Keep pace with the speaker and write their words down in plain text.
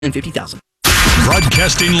$50,000.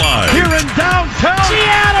 Broadcasting live here in downtown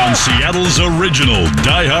Seattle on Seattle's original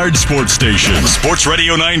diehard sports station, Sports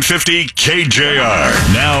Radio 950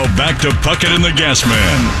 KJR. Now back to Puckett and the Gas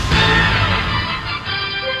Man.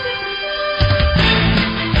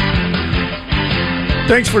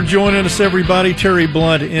 Thanks for joining us, everybody. Terry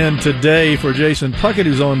Blount in today for Jason Puckett,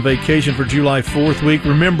 who's on vacation for July 4th week.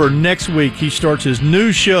 Remember, next week he starts his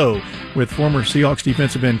new show with former Seahawks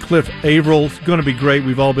defensive end Cliff Averill. It's going to be great.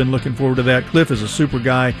 We've all been looking forward to that. Cliff is a super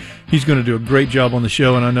guy. He's going to do a great job on the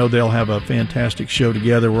show, and I know they'll have a fantastic show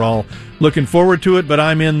together. We're all looking forward to it, but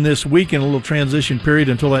I'm in this week in a little transition period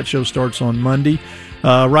until that show starts on Monday.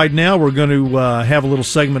 Right now, we're going to have a little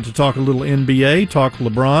segment to talk a little NBA, talk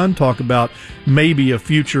LeBron, talk about maybe a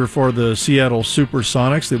future for the Seattle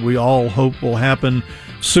SuperSonics that we all hope will happen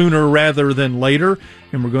sooner rather than later.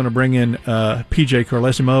 And we're going to bring in PJ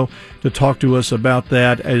Carlesimo to talk to us about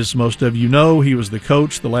that. As most of you know, he was the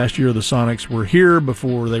coach the last year the Sonics were here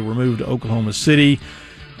before they were moved to Oklahoma City.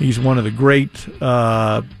 He's one of the great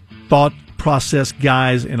thought process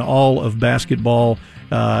guys in all of basketball.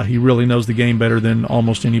 He really knows the game better than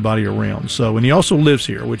almost anybody around. So, and he also lives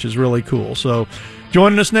here, which is really cool. So,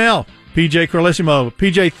 joining us now, PJ Carlesimo.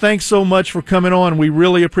 PJ, thanks so much for coming on. We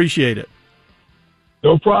really appreciate it.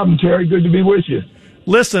 No problem, Terry. Good to be with you.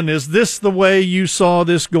 Listen, is this the way you saw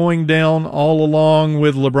this going down all along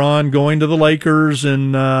with LeBron going to the Lakers?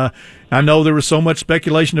 And I know there was so much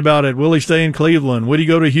speculation about it. Will he stay in Cleveland? Would he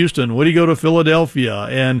go to Houston? Would he go to Philadelphia?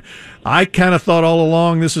 And I kind of thought all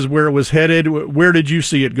along this is where it was headed. Where did you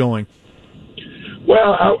see it going?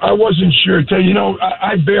 Well, I wasn't sure. You know,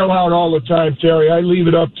 I bail out all the time, Terry. I leave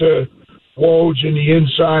it up to Woj and the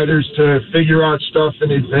insiders to figure out stuff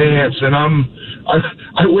in advance, and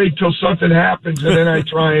I wait till something happens, and then I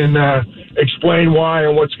try and explain why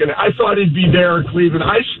and what's going to. I thought he'd be there in Cleveland.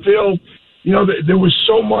 I still, you know, there was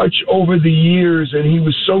so much over the years, and he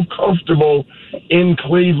was so comfortable in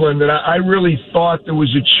Cleveland that I really thought there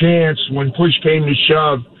was a chance when push came to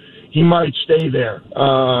shove, he might stay there.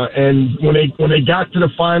 And when they got to the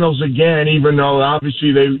finals again, even though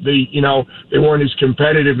obviously they weren't as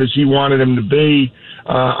competitive as he wanted them to be,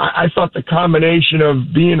 I thought the combination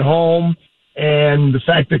of being home and the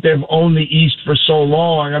fact that they've owned the East for so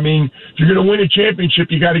long. I mean, if you're going to win a championship,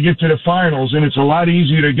 you got to get to the finals, and it's a lot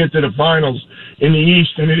easier to get to the finals in the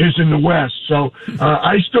East than it is in the West. So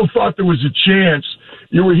I still thought there was a chance.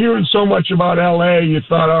 You were hearing so much about L.A., you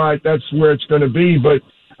thought, all right, that's where it's going to be, but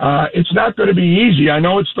it's not going to be easy. I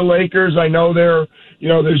know it's the Lakers. I know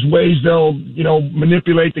there's ways they'll,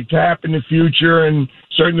 manipulate the cap in the future, and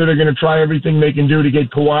certainly they're going to try everything they can do to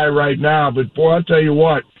get Kawhi right now. But boy, I'll tell you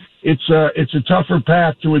what, it's a tougher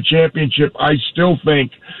path to a championship, I still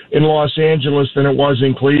think, in Los Angeles than it was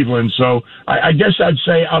in Cleveland. So I guess I'd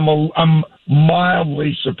say I'm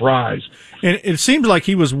mildly surprised. And it seems like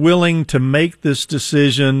he was willing to make this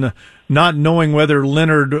decision, not knowing whether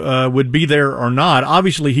Leonard would be there or not.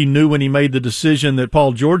 Obviously, he knew when he made the decision that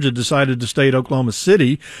Paul George had decided to stay at Oklahoma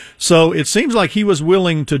City. So it seems like he was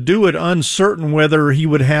willing to do it, uncertain whether he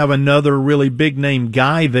would have another really big-name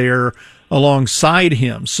guy there alongside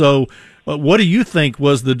him. So what do you think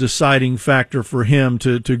was the deciding factor for him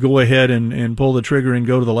to go ahead and pull the trigger and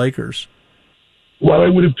go to the Lakers? Well,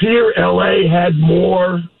 it would appear L.A. had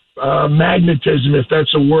more magnetism, if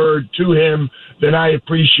that's a word, to him than I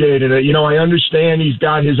appreciated it. I understand he's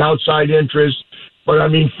got his outside interests, but I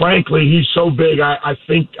mean, frankly, he's so big. I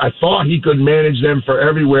thought he could manage them for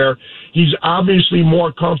everywhere. He's obviously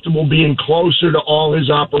more comfortable being closer to all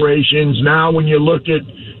his operations. Now, when you look at,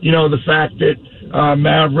 the fact that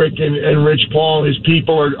Maverick and Rich Paul, his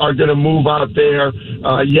people are going to move out there.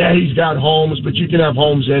 Yeah, he's got homes, but you can have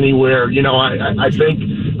homes anywhere. I think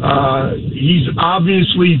he's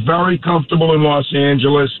obviously very comfortable in Los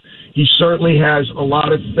Angeles. He certainly has a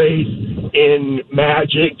lot of faith in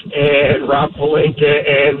Magic and Rob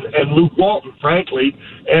Pelinka and Luke Walton, frankly.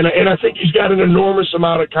 And I think he's got an enormous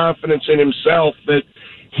amount of confidence in himself that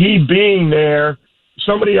he being there,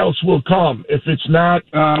 somebody else will come. If it's not,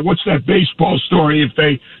 what's that baseball story? If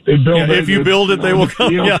they build it. If you build it, they will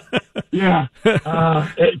come. Yeah. Yeah.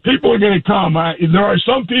 People are going to come. There are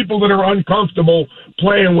some people that are uncomfortable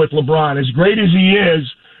playing with LeBron. As great as he is,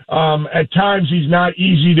 at times he's not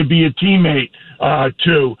easy to be a teammate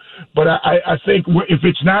to. But I think if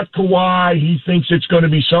it's not Kawhi, he thinks it's going to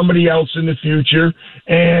be somebody else in the future.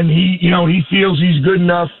 And he feels he's good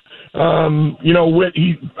enough.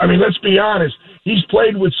 Let's be honest. He's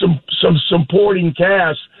played with some supporting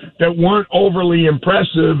casts that weren't overly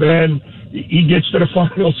impressive, and he gets to the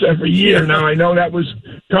finals every year. Now, I know that was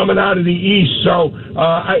coming out of the East. So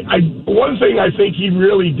one thing I think he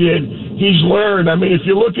really did, he's learned. I mean, if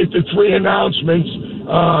you look at the three announcements,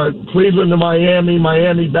 Cleveland to Miami,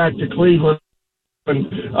 Miami back to Cleveland,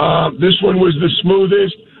 this one was the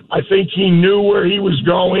smoothest. I think he knew where he was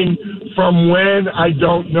going. From when, I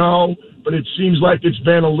don't know, but it seems like it's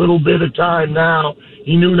been a little bit of time now.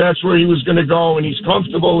 He knew that's where he was going to go, and he's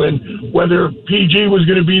comfortable. And whether PG was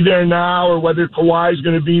going to be there now or whether Kawhi is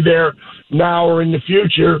going to be there now or in the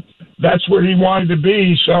future, that's where he wanted to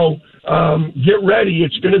be. So get ready.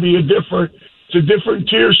 It's going to be a different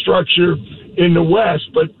tier structure in the West,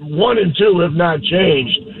 but 1 and 2 have not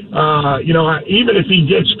changed. Even if he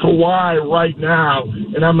gets Kawhi right now,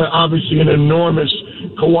 and I'm obviously an enormous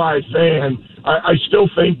Kawhi fan, I still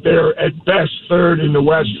think they're at best third in the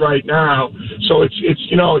West right now. So it's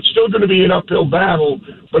still going to be an uphill battle,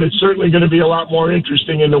 but it's certainly going to be a lot more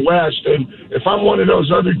interesting in the West. And if I'm one of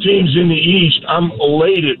those other teams in the East, I'm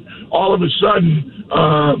elated. All of a sudden,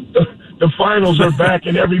 the finals are back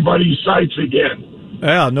in everybody's sights again.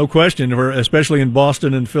 Yeah, no question, especially in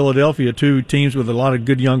Boston and Philadelphia, two teams with a lot of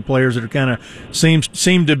good young players that are kind of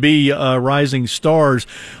seem to be rising stars.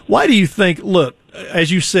 Why do you think, look,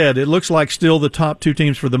 as you said, it looks like still the top two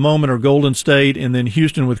teams for the moment are Golden State and then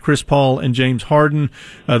Houston with Chris Paul and James Harden.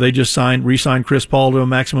 They just re-signed Chris Paul to a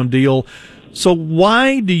maximum deal. So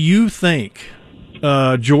why do you think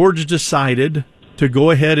George decided to go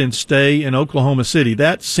ahead and stay in Oklahoma City?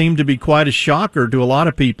 That seemed to be quite a shocker to a lot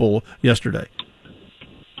of people yesterday.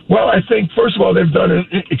 Well, I think, first of all, they've done an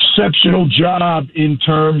exceptional job in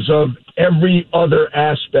terms of every other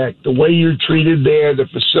aspect. The way you're treated there, the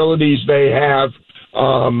facilities they have,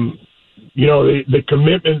 the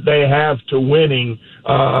commitment they have to winning,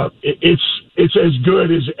 it's as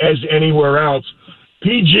good as anywhere else.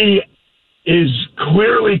 PG is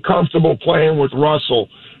clearly comfortable playing with Russell,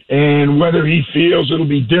 and whether he feels it'll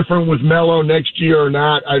be different with Melo next year or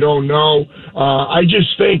not, I don't know. I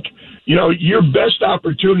just think, your best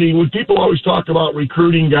opportunity, when people always talk about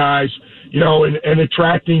recruiting guys, and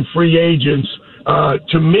attracting free agents,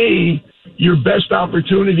 to me, your best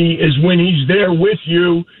opportunity is when he's there with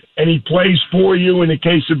you and he plays for you in the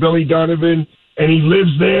case of Billy Donovan, and he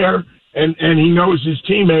lives there and he knows his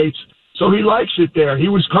teammates, so he likes it there. He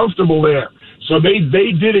was comfortable there. So they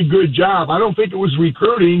did a good job. I don't think it was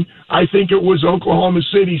recruiting. I think it was Oklahoma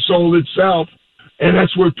City sold itself, and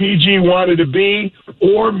that's where PG wanted to be,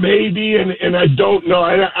 or maybe, and I don't know.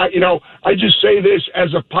 I just say this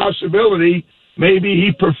as a possibility. Maybe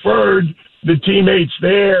he preferred the teammates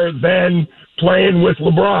there than playing with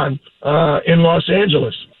LeBron in Los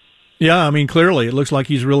Angeles. Yeah, I mean, clearly it looks like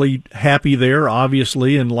he's really happy there,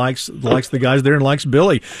 obviously, and likes the guys there and likes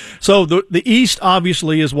Billy. So the East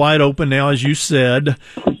obviously is wide open now, as you said,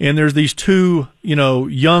 and there's these two,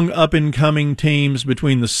 young up-and-coming teams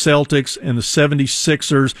between the Celtics and the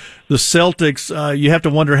 76ers. The Celtics, you have to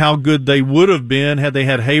wonder how good they would have been had they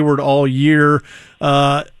had Hayward all year.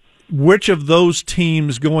 Which of those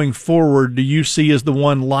teams going forward do you see as the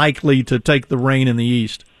one likely to take the reign in the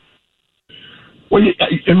East? Well,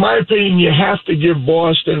 in my opinion, you have to give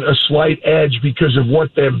Boston a slight edge because of what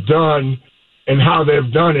they've done and how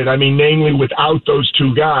they've done it. I mean, namely without those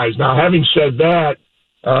two guys. Now, having said that,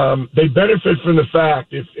 they benefit from the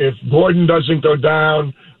fact if Gordon doesn't go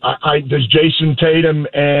down, does Jason Tatum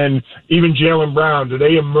and even Jaylen Brown, do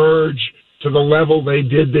they emerge to the level they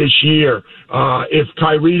did this year? If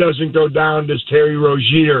Kyrie doesn't go down, does Terry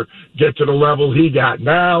Rozier get to the level he got?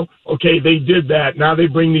 Now, okay, they did that. Now they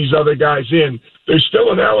bring these other guys in. There's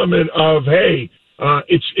still an element of, hey,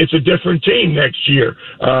 it's a different team next year.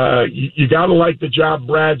 You got to like the job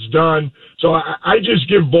Brad's done. So I just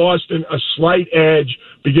give Boston a slight edge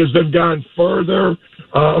because they've gone further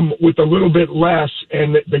with a little bit less.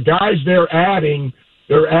 And the guys they're adding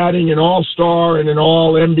an all-star and an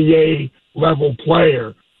all-NBA level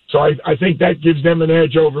player. So I think that gives them an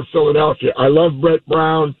edge over Philadelphia. I love Brett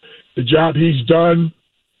Brown, the job he's done.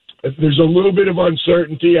 There's a little bit of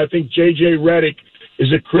uncertainty. I think J.J. Redick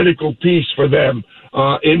is a critical piece for them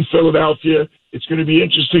in Philadelphia. It's going to be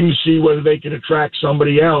interesting to see whether they can attract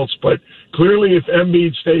somebody else. But clearly, if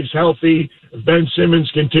Embiid stays healthy, if Ben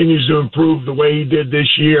Simmons continues to improve the way he did this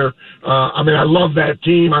year, I love that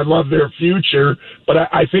team. I love their future. But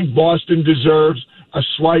I think Boston deserves a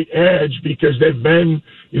slight edge because they've been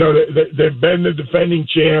the defending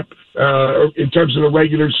champ in terms of the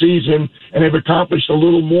regular season, and they've accomplished a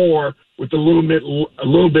little more with a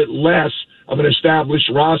little bit less of an established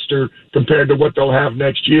roster compared to what they'll have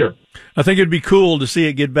next year. I think it'd be cool to see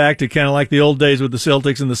it get back to kind of like the old days with the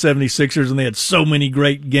Celtics and the 76ers, and they had so many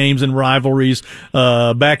great games and rivalries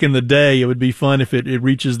back in the day. It would be fun if it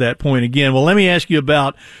reaches that point again. Well, let me ask you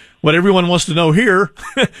about what everyone wants to know here,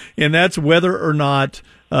 and that's whether or not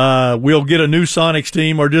we'll get a new Sonics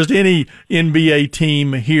team or just any NBA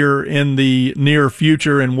team here in the near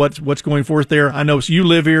future, and what's going forth there. I know you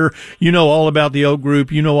live here. You know all about the Oak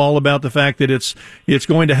Group. You know all about the fact that it's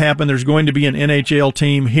going to happen. There's going to be an NHL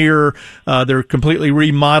team here. They're completely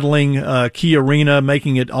remodeling Key Arena,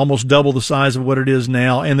 making it almost double the size of what it is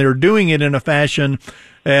now, and they're doing it in a fashion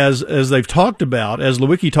as they've talked about, as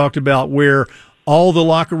Lewicki talked about, where all the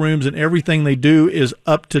locker rooms and everything they do is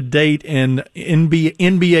up to date and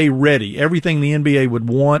NBA ready, everything the NBA would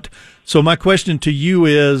want. So my question to you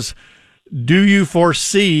is, do you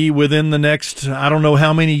foresee within the next, I don't know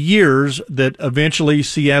how many years, that eventually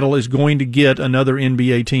Seattle is going to get another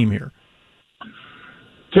NBA team here?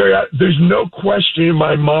 Terry, there's no question in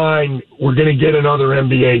my mind we're going to get another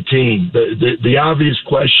NBA team. The obvious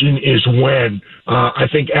question is when. I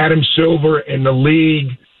think Adam Silver and the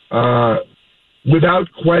league, without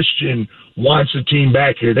question, wants a team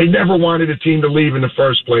back here. They never wanted a team to leave in the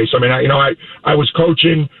first place. I mean, I was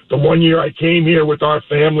coaching the 1 year I came here with our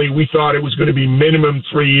family. We thought it was going to be minimum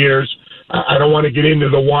 3 years. I don't want to get into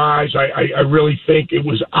the whys. I really think it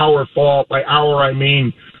was our fault. By our, I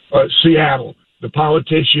mean Seattle. The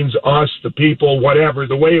politicians, us, the people, whatever,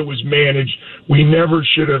 the way it was managed, we never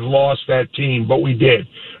should have lost that team, but we did.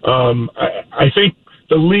 I think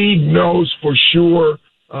the league knows for sure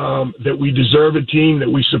that we deserve a team, that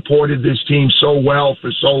we supported this team so well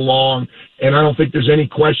for so long, and I don't think there's any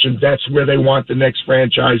question that's where they want the next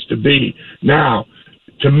franchise to be. Now,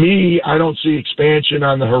 to me, I don't see expansion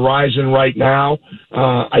on the horizon right now.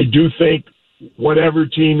 I do think whatever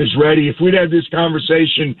team is ready, if we'd had this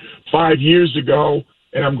conversation 5 years ago,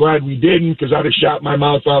 and I'm glad we didn't, because I'd have shot my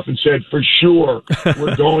mouth off and said, for sure,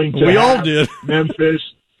 we're going to we have all did. Memphis.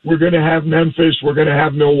 We're going to have Memphis. We're going to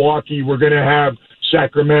have Milwaukee. We're going to have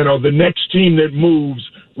Sacramento. The next team that moves,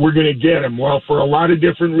 we're going to get them. Well, for a lot of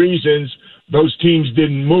different reasons, those teams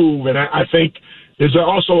didn't move. And I think there's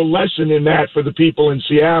also a lesson in that for the people in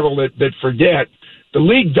Seattle that forget. The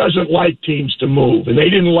league doesn't like teams to move, and they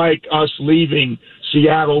didn't like us leaving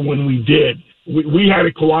Seattle when we did. We had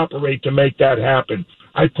to cooperate to make that happen.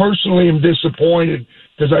 I personally am disappointed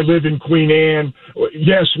because I live in Queen Anne.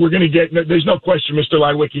 Yes, we're going to get – there's no question Mr.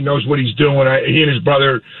 Lewicki knows what he's doing. He and his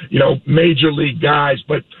brother, major league guys.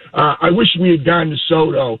 But I wish we had gone to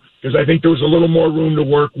Soto because I think there was a little more room to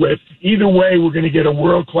work with. Either way, we're going to get a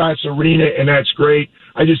world-class arena, and that's great.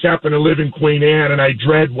 I just happen to live in Queen Anne, and I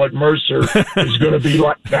dread what Mercer is going to be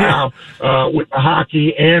like now with the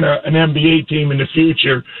hockey and an NBA team in the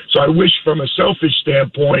future. So I wish from a selfish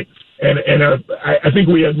standpoint, and I think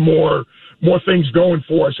we had more things going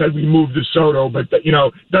for us had we moved to Soto, but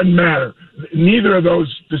doesn't matter. Neither of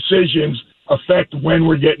those decisions affect when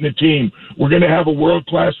we're getting a team. We're going to have a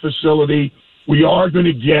world-class facility. We are going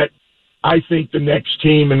to get, I think, the next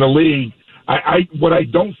team in the league. What I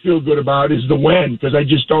don't feel good about is the when, because I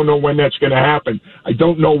just don't know when that's going to happen. I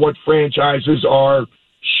don't know what franchises are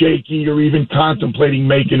shaky or even contemplating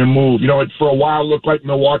making a move. It for a while looked like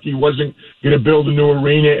Milwaukee wasn't going to build a new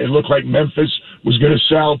arena. It looked like Memphis was going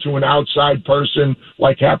to sell to an outside person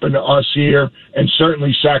like happened to us here, and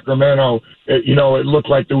certainly Sacramento. It looked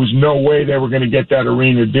like there was no way they were going to get that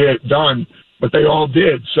arena done, but they all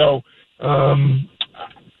did. So I'm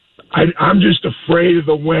just afraid of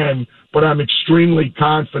the when, but I'm extremely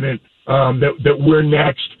confident that we're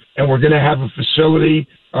next, and we're going to have a facility,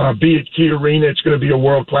 be it Key Arena. It's going to be a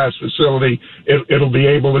world-class facility. It'll be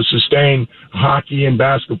able to sustain hockey and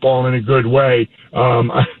basketball in a good way.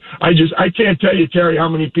 I can't tell you, Terry, how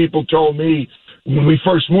many people told me when we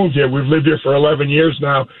first moved here, we've lived here for 11 years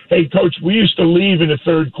now, hey, Coach, we used to leave in the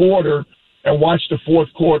third quarter and watch the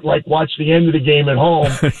fourth quarter, like watch the end of the game at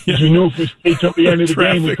home, because we knew if we stayed till the end of the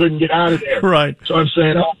game, we couldn't get out of there. Right. So I'm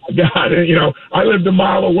saying, oh my God, I lived a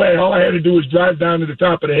mile away. All I had to do was drive down to the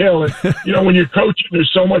top of the hill. And, when you're coaching, there's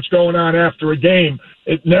so much going on after a game.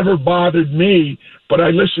 It never bothered me, but I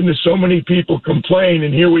listened to so many people complain,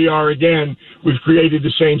 and here we are again. We've created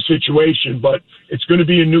the same situation, but it's going to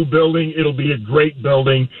be a new building. It'll be a great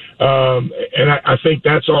building. And I think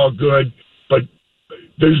that's all good, but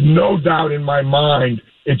there's no doubt in my mind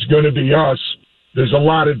it's going to be us there's a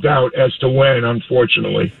lot of doubt as to when,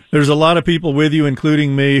 unfortunately. There's a lot of people with you,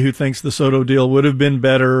 including me, who thinks the Soto deal would have been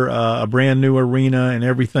better, a brand new arena and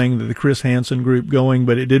everything, that the Chris Hansen group going,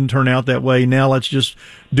 but it didn't turn out that way. Now let's just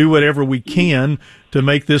do whatever we can to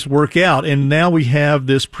make this work out. And now we have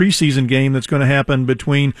this preseason game that's going to happen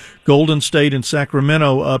between Golden State and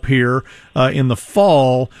Sacramento up here in the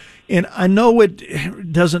fall. And I know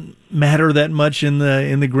it doesn't matter that much in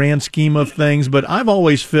the grand scheme of things, but I've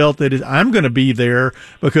always felt that I'm going to be there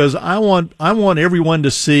because I want everyone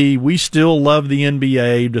to see we still love the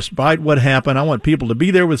NBA despite what happened. I want people to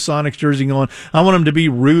be there with Sonics jersey on. I want them to be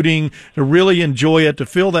rooting, to really enjoy it, to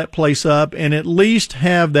fill that place up, and at least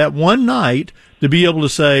have that one night to be able to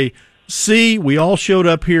say, see, we all showed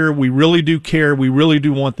up here. We really do care. We really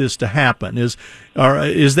do want this to happen. Is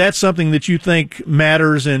that something that you think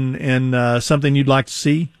matters and something you'd like to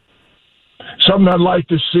see? Something I'd like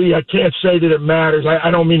to see. I can't say that it matters. I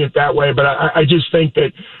don't mean it that way, but I just think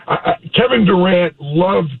that Kevin Durant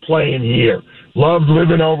loved playing here, loved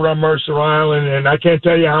living over on Mercer Island, and I can't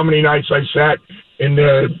tell you how many nights I sat in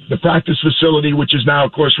the practice facility, which is now,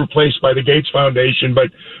 of course, replaced by the Gates Foundation, but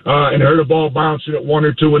and heard a ball bouncing at 1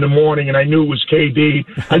 or 2 in the morning, and I knew it was KD.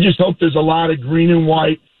 I just hope there's a lot of green and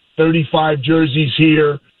white 35 jerseys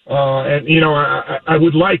here, and I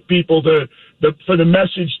would like people for the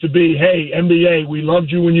message to be, hey, NBA, we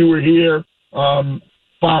loved you when you were here.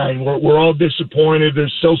 Fine, we're all disappointed.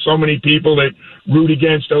 There's still so many people that root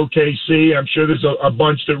against OKC. I'm sure there's a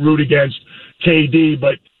bunch that root against KD,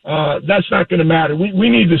 but that's not going to matter. We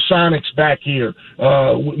need the Sonics back here.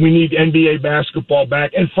 We need NBA basketball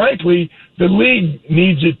back. And frankly, the league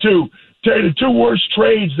needs it too. The 2 worst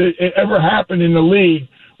trades that ever happened in the league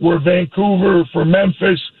were Vancouver for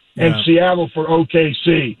Memphis and Seattle for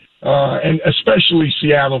OKC. And especially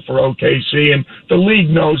Seattle for OKC, and the league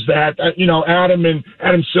knows that.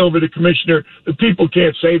 Adam Silver, the commissioner, the people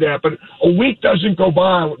can't say that, but a week doesn't go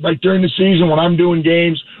by, like during the season when I'm doing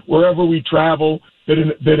games, wherever we travel, that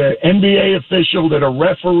an NBA official, that a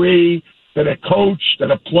referee, that a coach,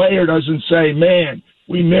 that a player doesn't say, man,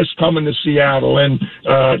 we miss coming to Seattle, and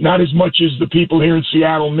not as much as the people here in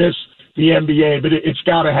Seattle miss the NBA, but it's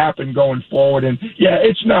got to happen going forward. And yeah,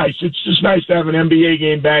 it's nice. It's just nice to have an NBA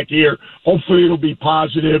game back here. Hopefully it'll be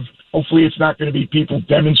positive. Hopefully it's not going to be people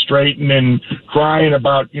demonstrating and crying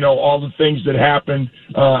about, all the things that happened.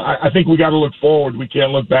 I think we got to look forward. We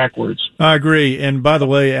can't look backwards. I agree. And by the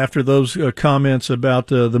way, after those comments about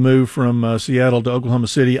the move from Seattle to Oklahoma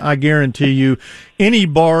City, I guarantee you, any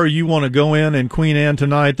bar you want to go in Queen Anne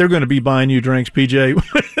tonight, they're going to be buying you drinks, PJ.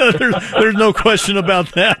 there's no question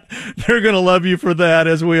about that. They're going to love you for that,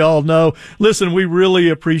 as we all know. Listen, we really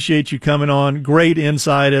appreciate you coming on. Great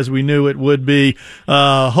insight, as we knew it would be.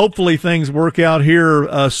 Hopefully things work out here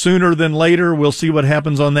sooner than later. We'll see what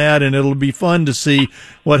happens on that, and it'll be fun to see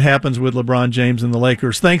what happens with LeBron James and the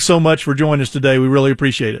Lakers. Thanks so much for joining us today. We really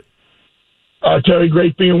appreciate it. Terry,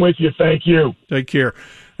 great being with you. Thank you. Take care.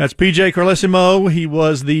 That's PJ Carlesimo. He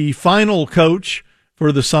was the final coach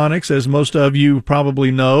for the Sonics, as most of you probably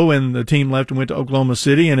know, and the team left and went to Oklahoma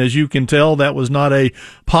City. And as you can tell, that was not a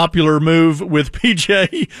popular move with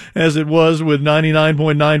PJ, as it was with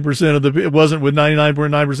 99.9% of it wasn't with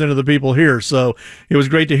 99.9% of the people here. So it was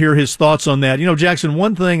great to hear his thoughts on that. Jackson,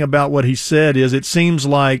 one thing about what he said is it seems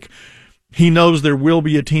like he knows there will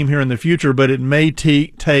be a team here in the future, but it may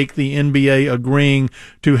take the NBA agreeing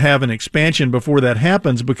to have an expansion before that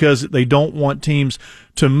happens because they don't want teams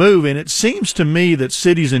to move. And it seems to me that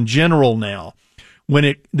cities in general now,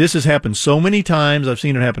 this has happened so many times, I've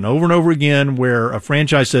seen it happen over and over again, where a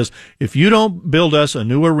franchise says, if you don't build us a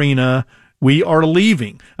new arena, we are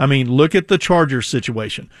leaving. I mean, look at the Chargers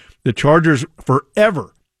situation. The Chargers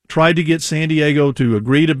forever tried to get San Diego to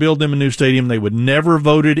agree to build them a new stadium. They would never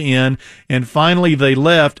vote it in, and finally they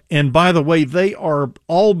left. And by the way, they are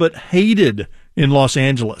all but hated in Los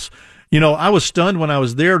Angeles. I was stunned when I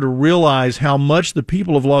was there to realize how much the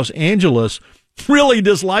people of Los Angeles really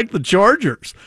dislike the Chargers.